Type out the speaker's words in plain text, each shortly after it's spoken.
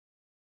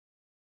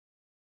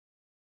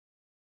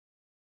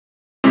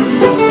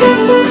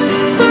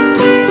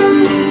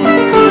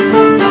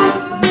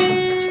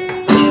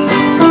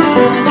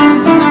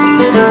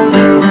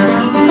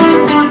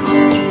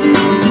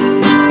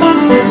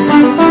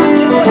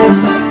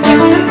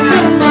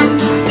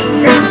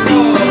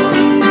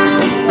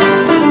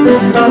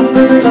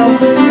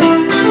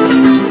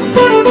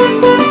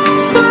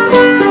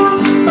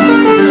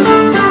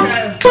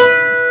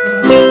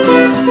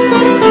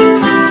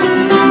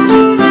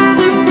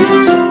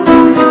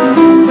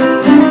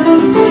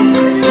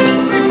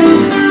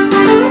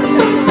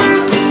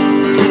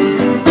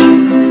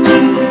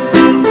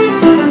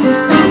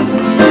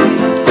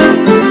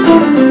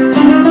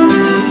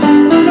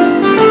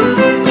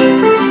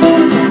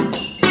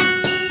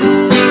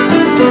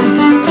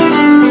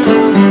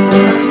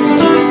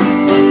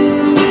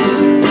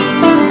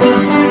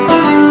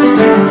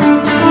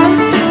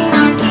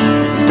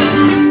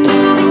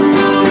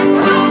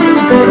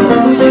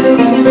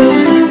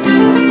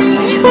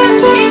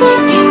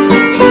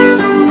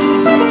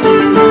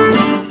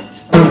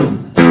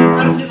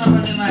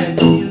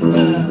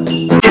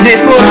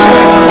Здесь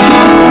лучше.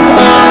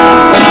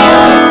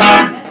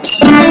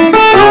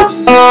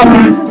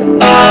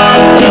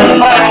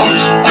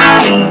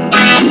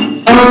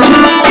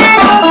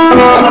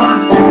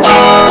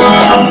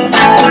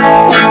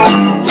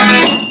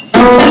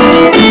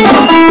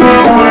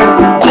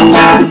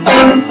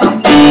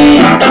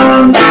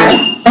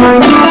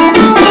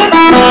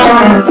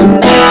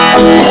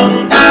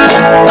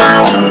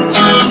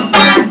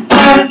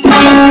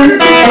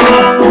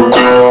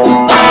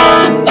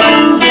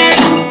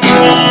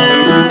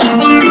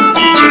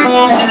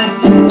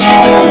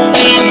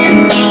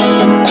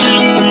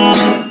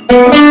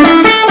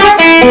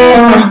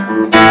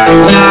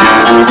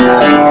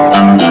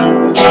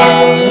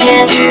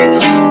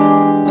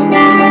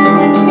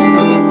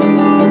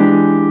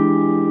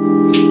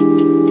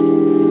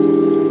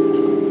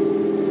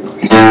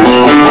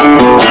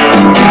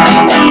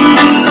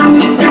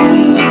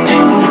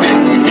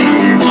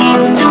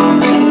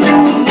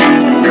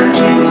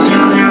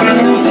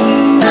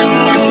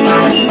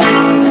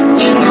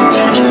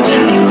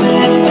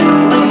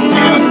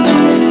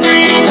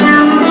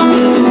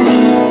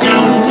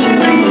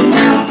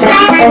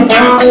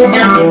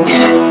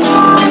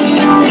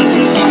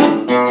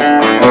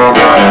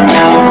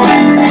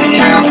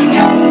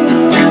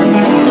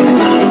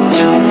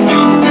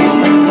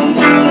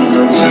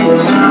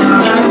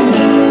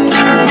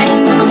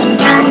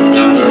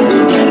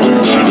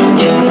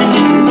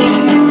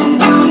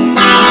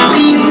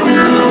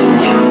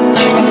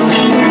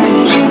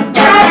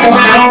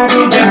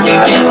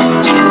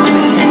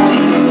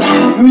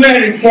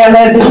 America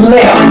had to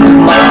live.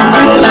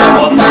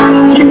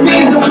 You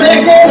need to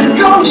make it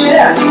go,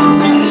 yeah.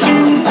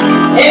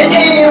 And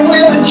in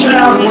with a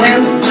child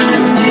win.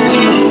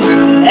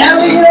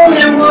 Ellie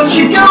and will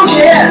she go,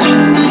 yeah.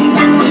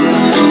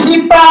 He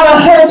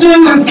followed her to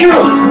the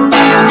school.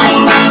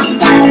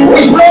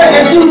 Which way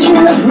the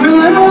teacher's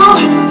rule.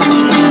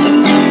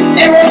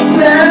 Every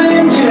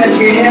time to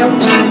him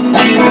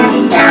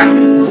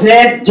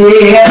said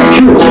day at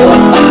school.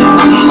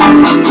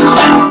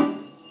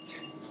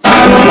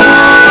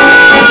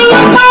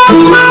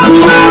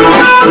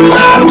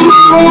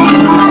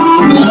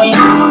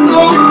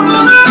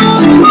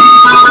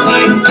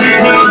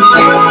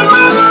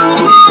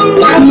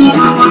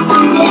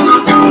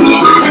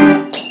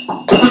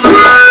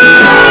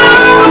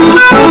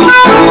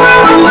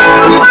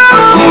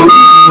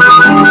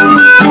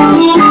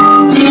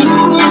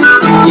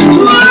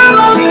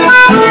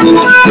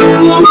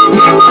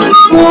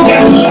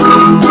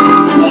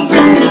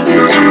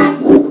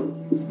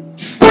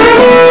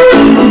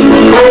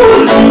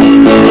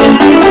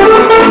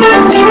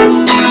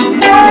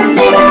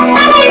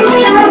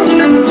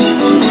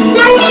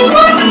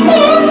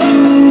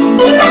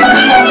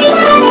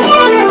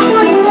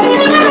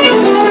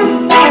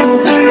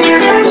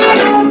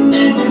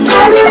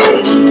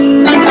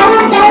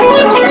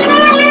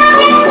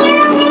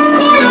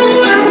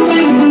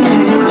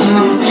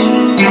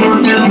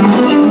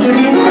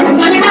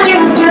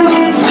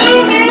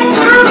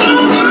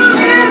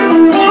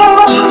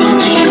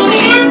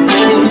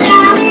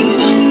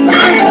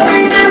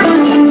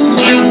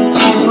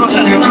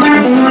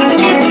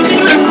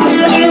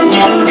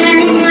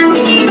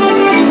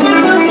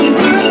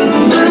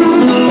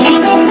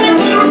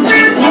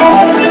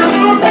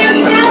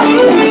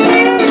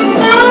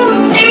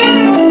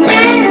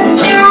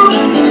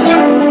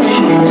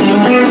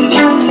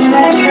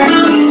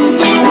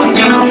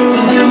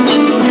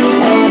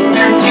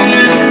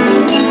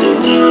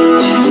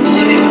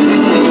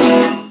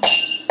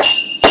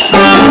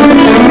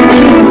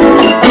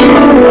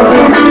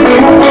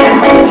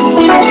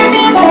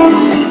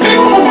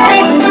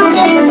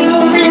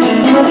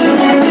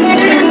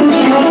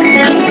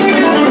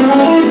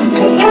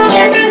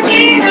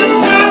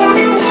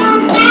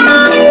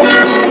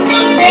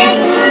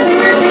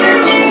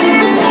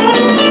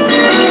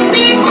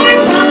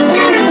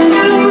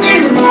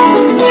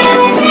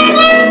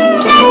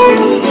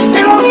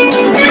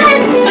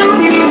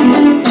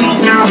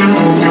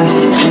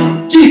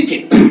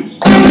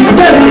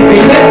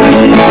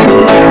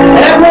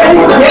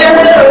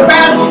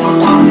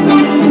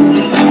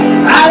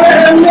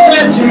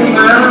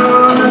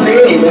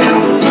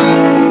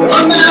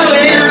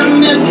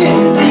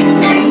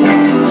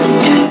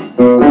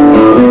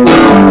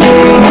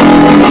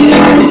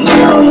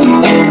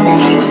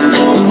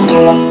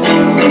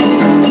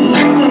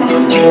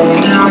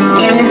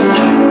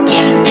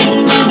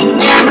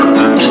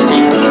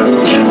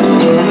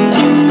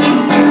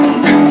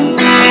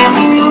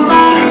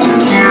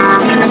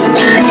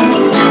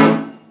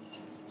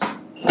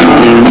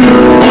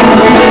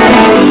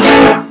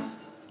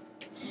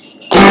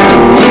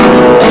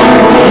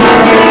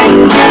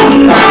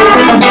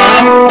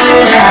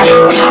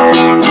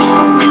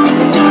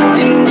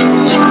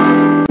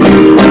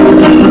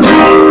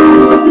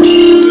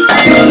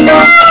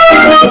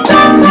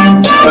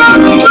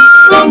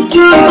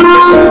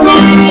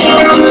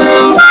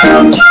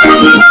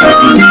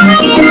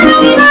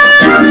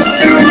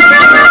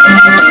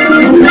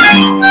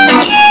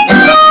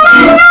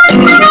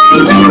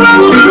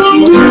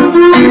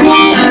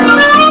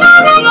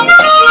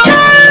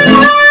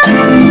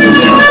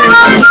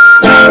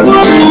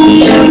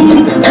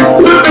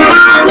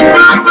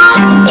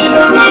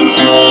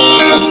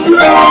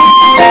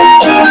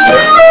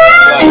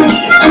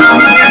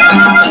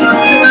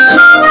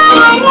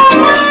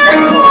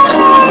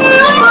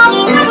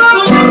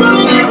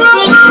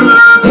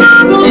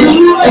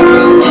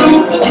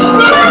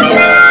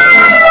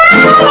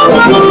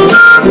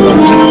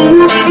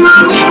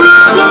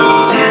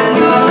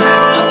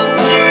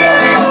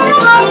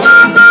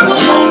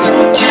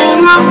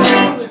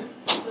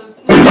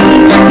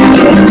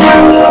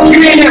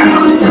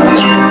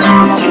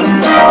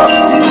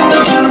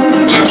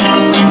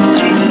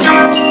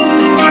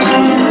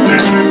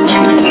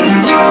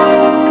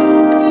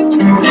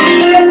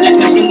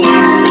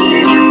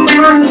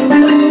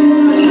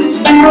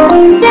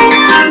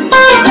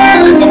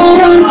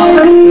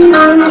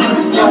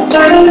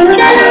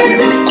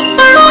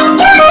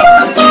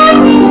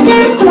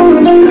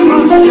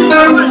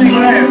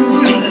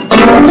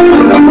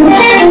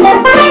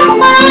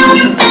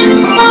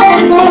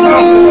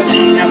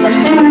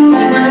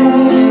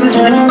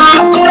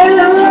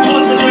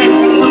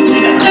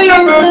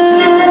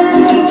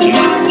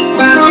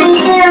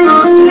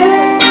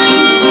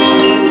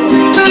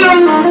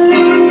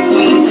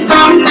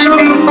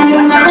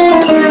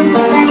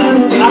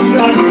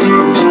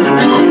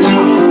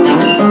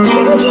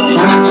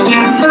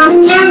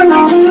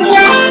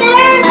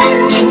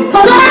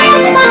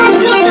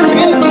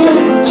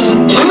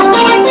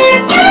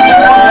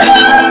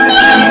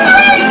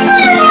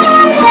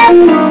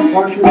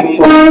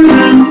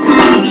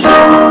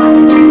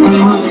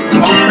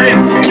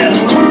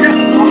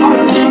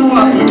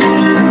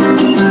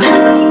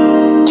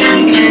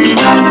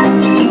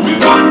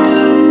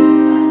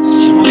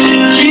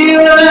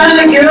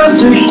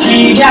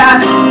 He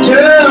got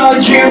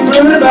touching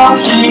football.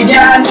 He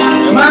got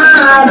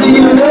my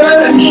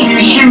dealer. You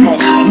shoot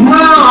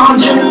mom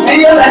to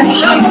feel it.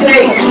 He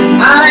say,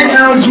 I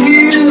know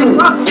you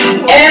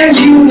and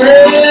you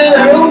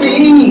know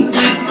me.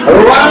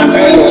 One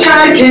thing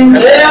I can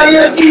tell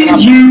you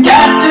is you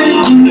got to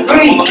be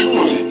free.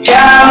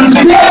 Come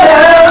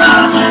together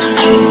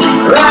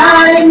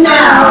right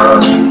now.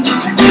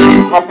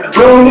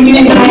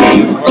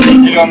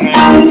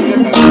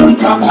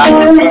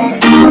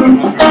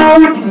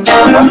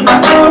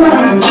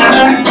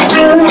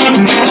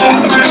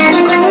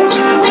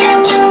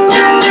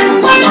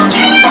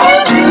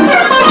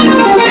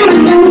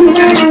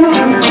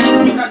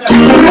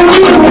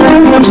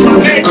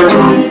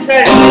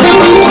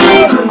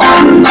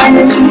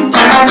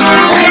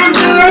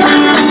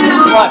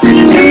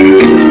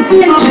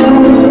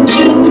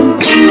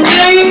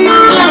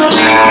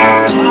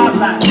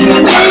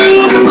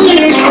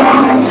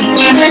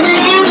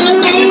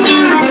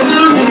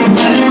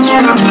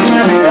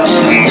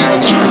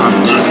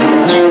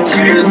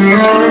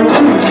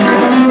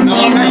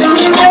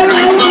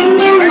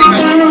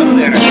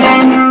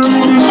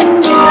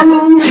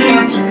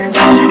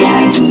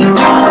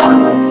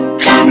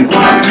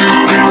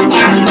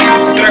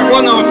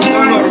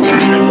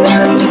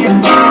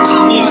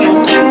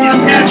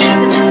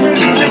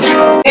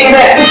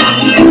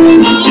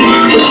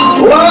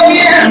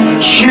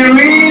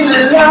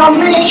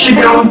 She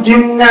don't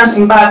do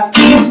nothing but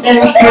kiss and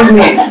hug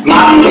me,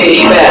 my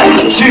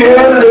baby, true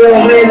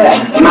little baby,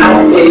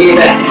 my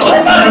baby.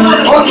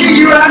 Okay,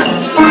 you right.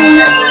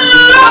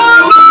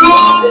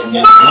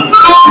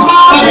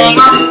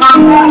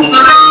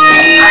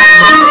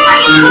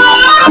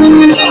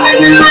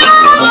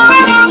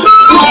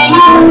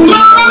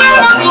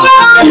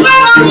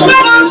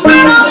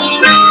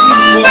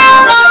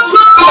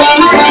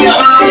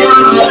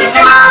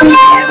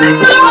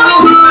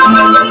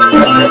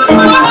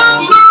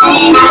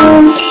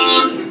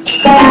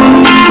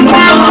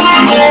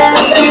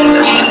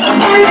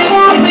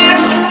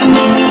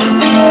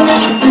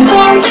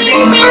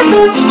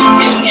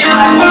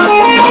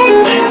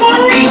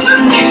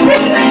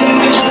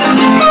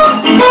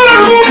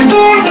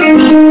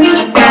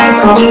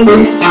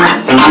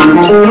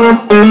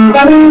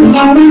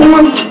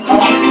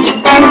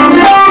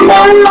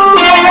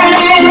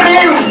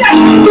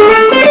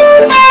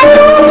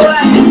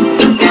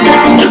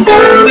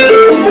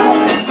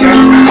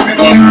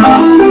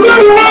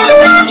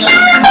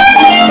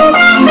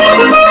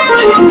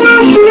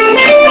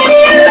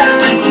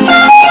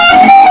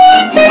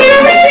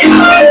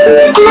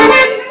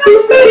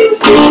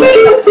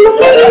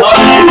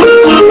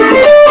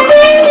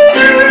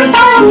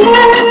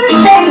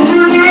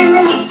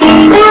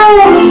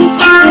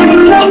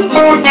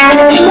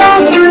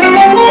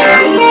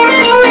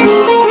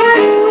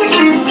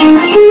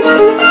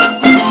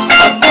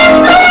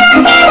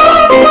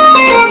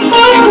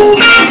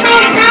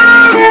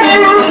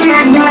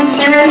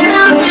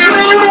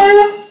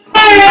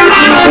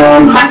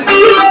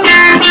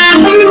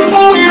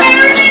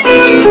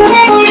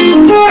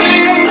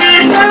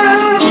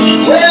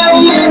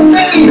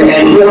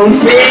 Don't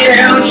stay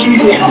down, she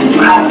down,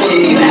 my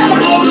baby.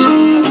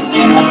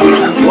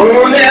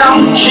 Oh,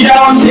 now she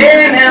don't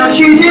stay down,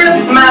 she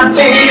down, my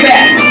baby.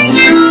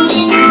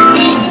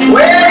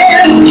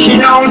 Well, she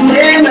don't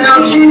stay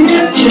down, she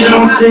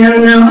don't stay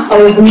down.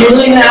 Oh,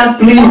 really not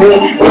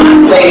pleasing, my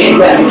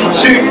baby.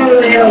 True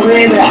little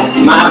baby,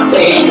 my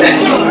baby.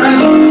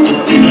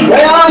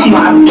 Well,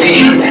 my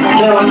baby,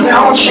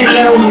 don't she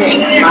love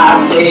me,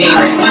 my baby.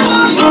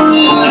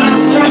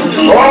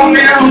 Oh,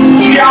 now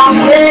she don't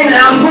stay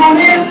down for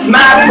me,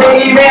 my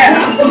baby.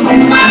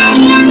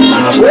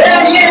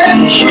 Well,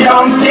 yeah, she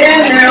don't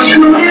stand there for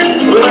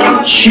me.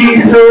 Well, she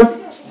heard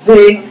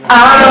say,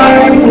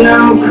 I'm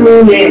no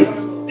cooling.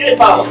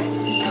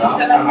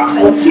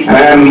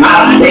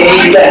 My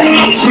baby,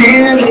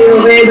 true little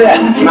baby,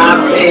 my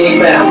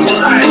baby.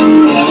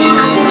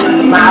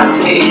 My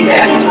baby,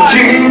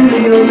 true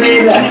little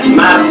baby,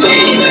 my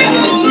baby.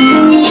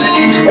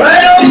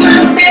 Well, my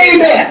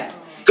baby,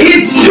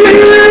 it's true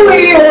little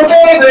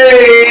baby.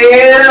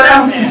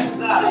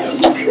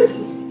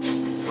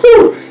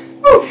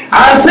 I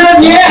said,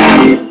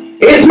 yeah,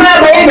 it's my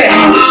baby.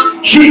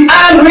 She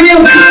unreal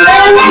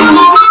close,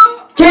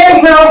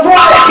 can't no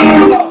fight.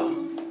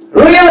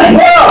 Real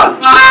hell,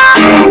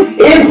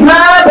 it's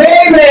my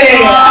baby.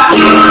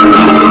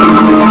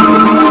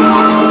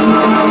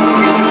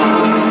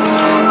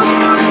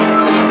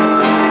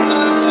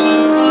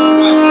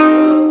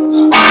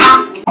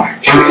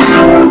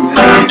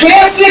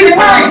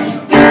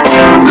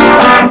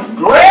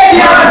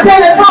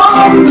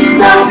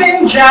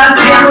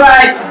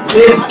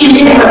 It's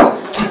evil.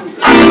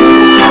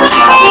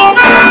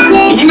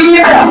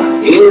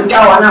 Evil is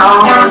going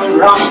on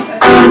wrong.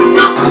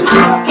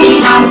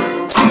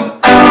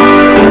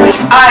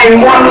 I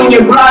ain't wanting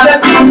your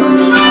brother.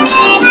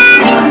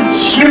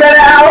 You better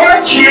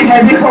out you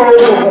had me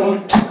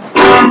home.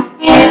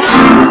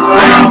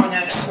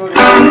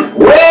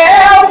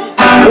 Well,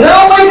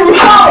 away from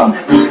home.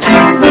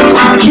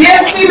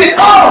 Can't sleep at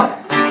all.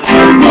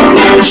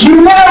 You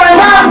never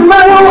lost my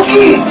little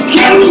east.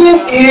 Can't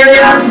get in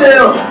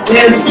yourself.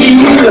 It's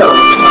evil.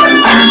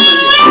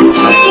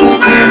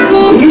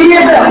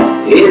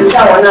 Evil is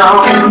going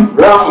on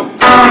wrong.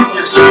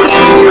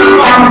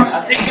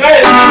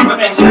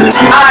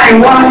 I ain't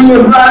wanting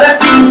your brother.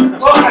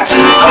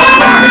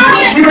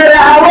 You better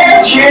out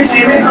you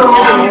take me home.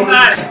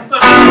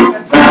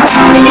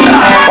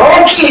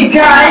 Okay,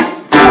 guys.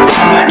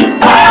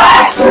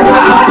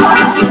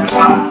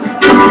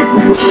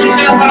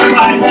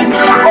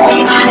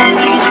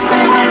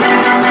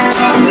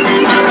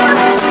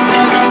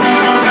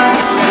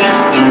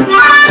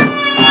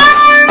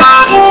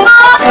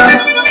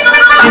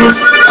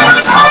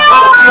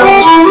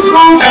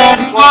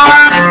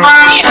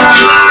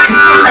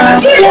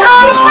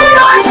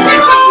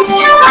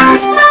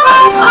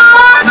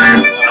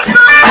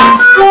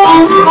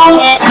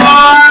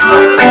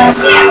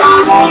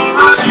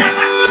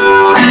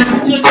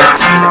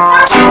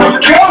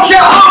 Broke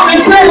your arm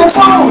and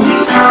telephone.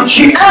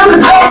 She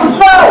answers over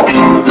slow.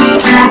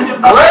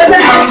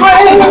 Raising her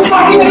swing and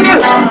smoking the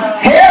good.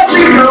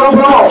 Heavy girl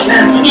ball,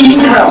 that's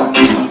evil.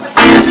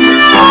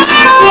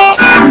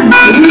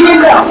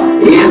 Evil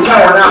is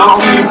going on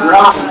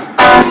wrong.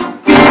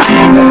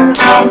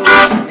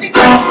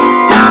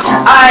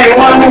 I ain't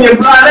wanting your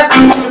brother.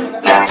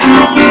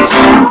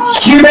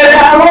 You better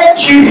have what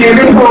you give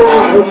me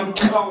home.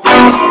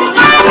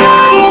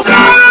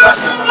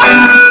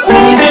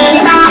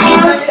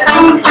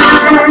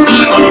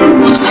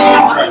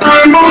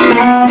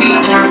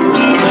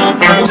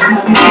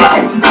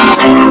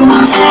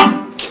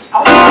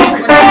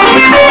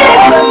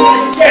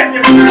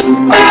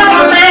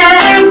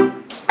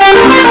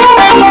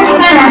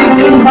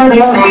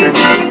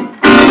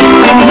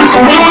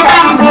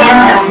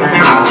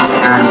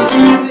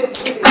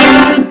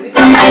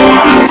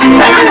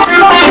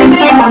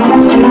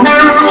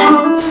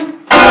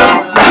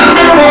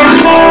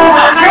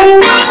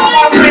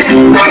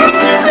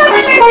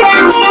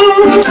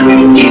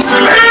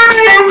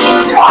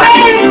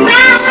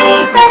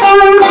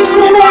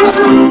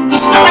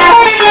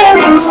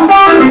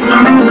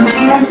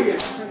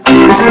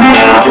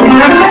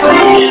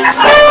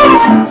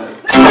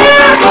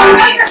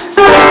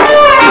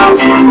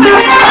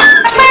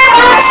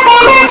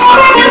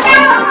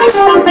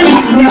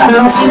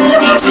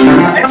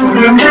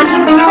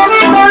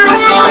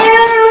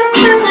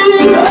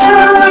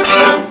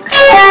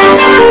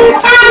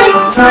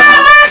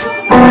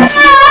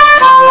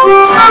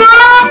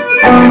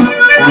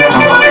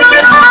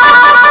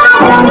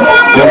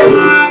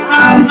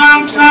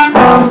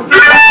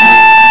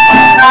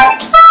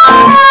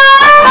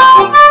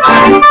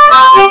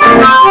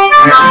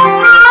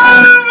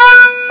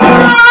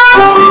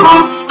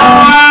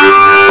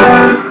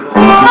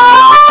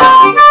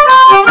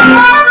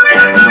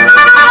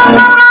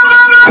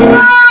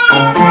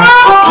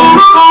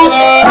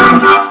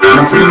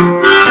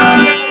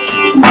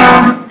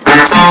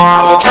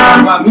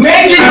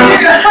 Make it to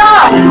the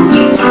house,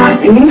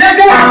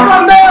 never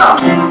come down.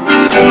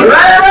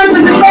 Right around to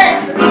the back.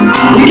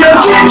 You go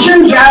catch your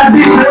job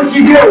before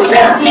you go.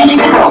 That's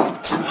evil.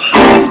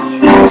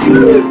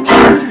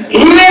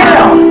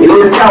 Evil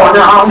is going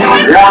on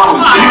wrong.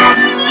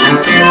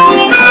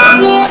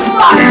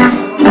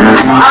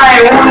 I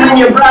ain't wanting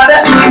your brother.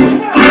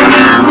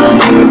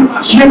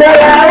 You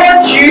better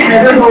let you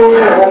never go.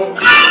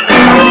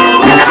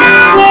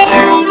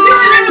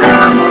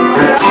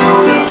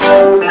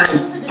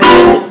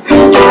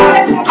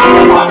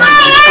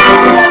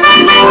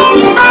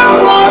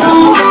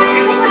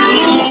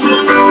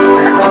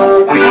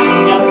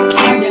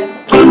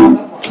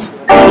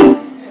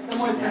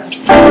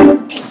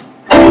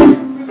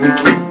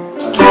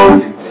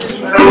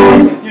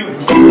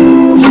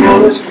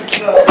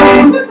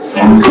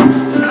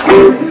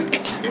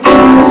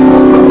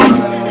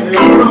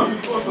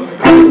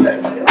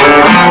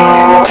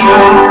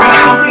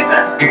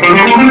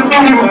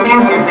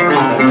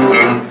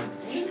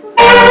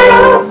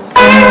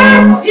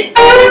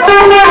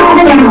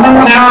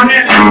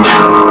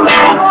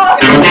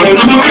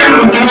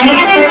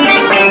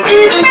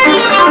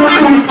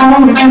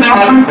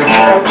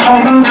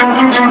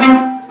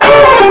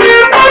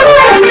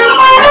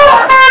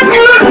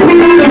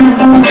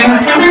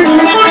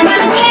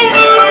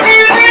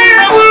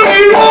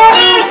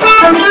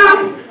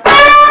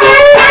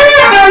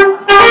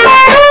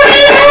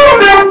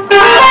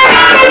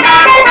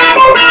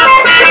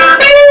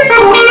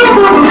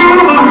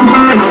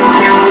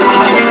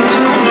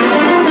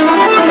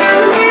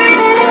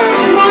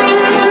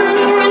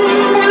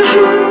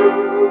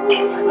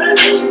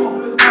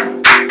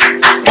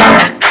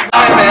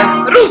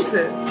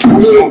 Rusy!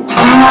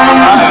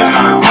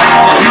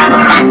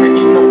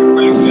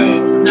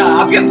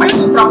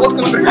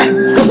 водку, например.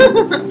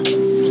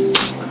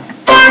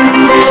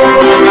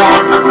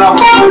 Когда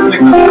вот после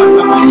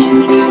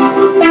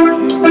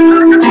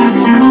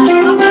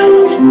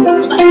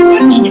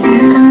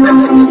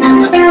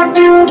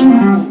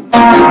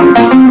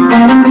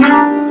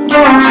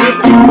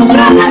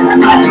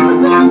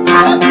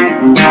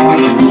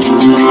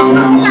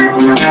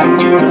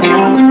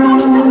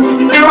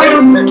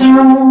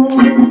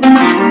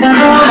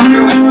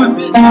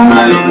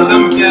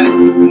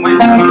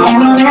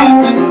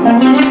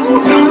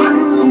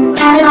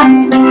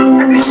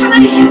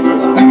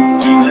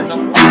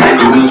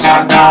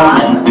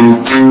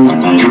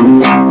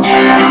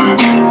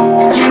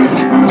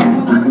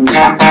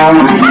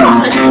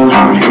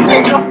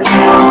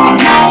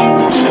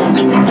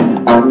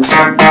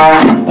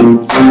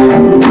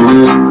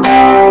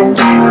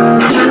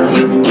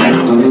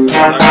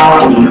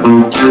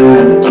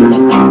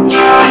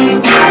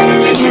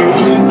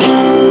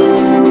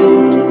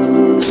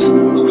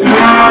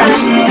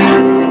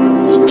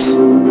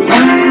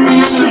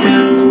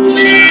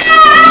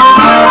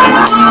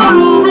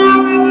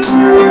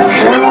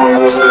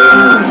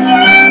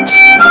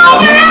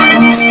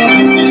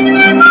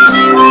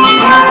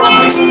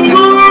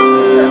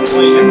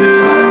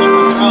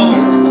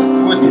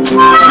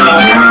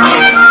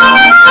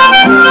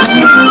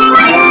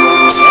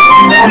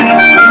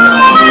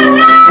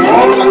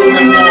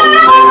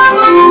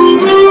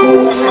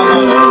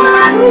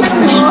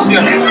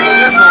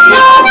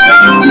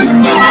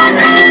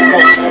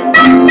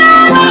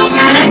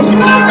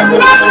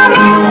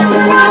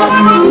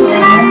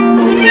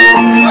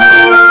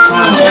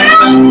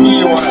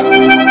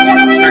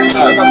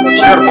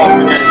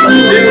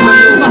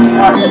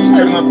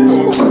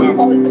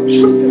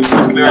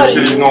после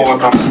очередного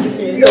там.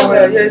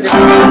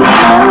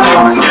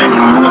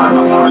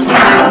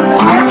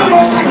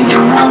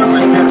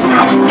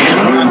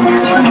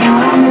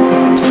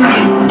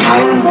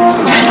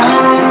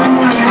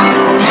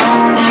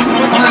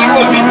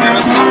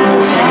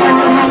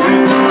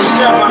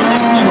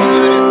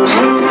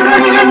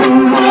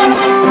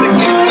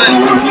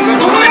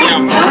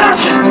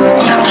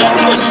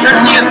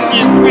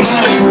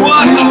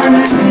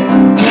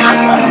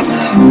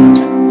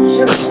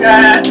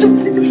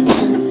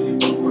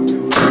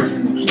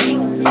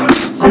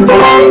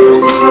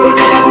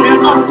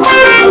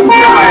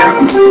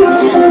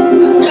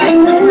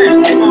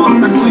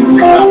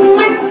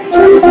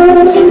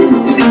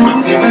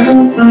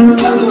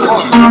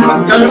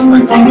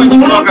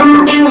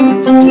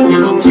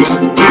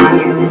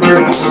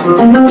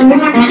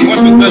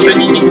 Может, даже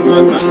не никто.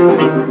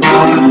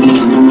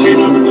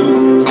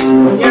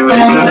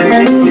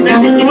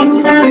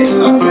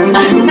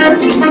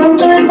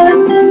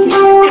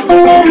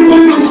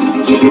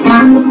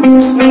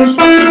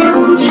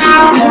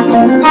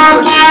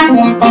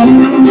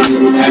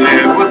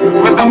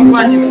 В этом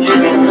плане мне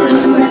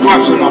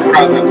Машина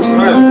фраза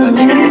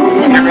нравится,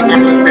 на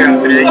которую ты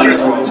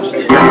отреагировал.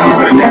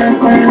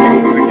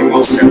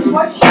 Музыки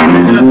молчат.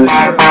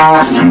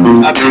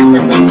 А ты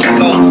когда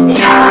сказал,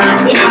 что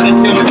эта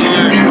тема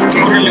тебе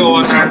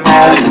Крылёва.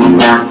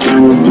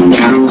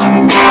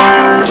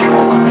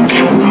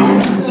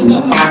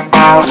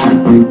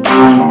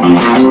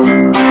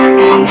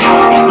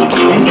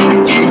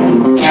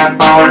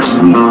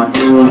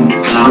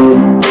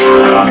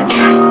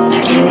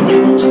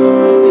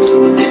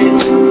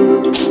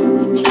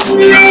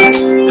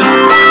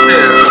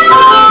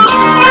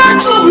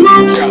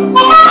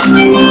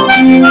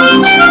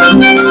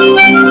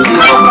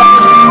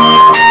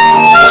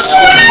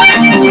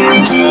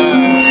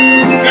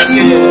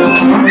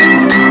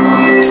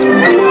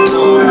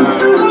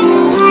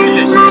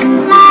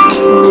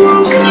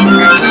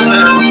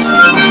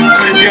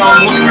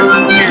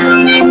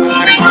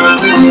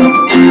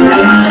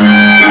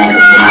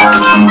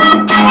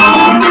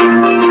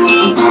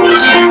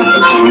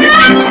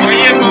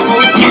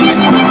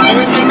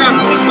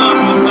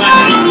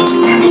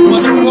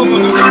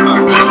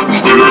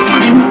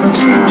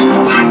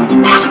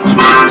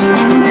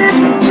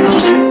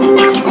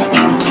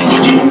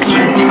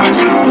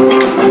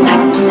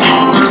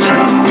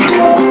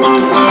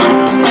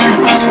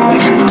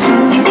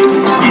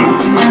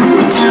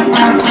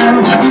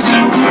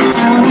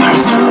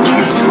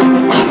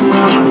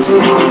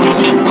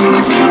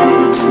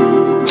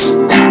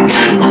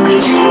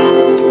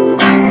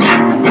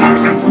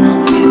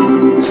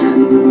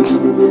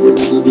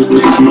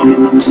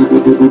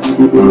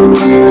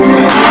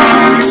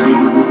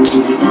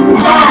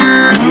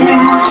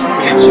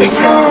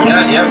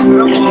 Я все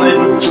равно на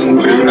эту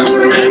тему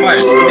прекрасно понимаю,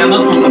 что меня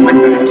надо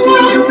такая.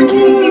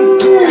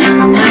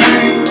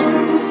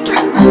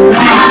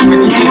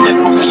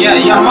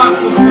 Я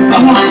Максу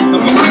сказал, что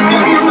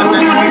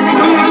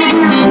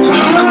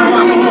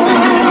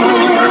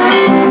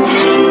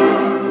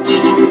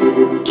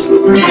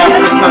мы я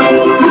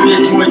просто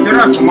весь мой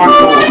тираж у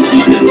Макса.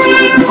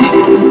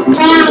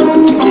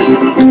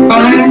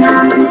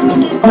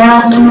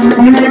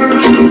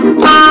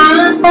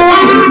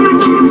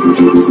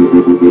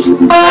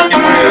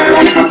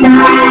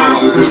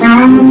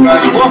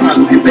 Любовно,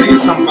 с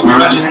гитаристом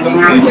посмотрели,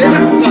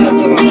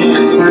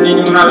 мне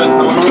не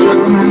нравится вообще.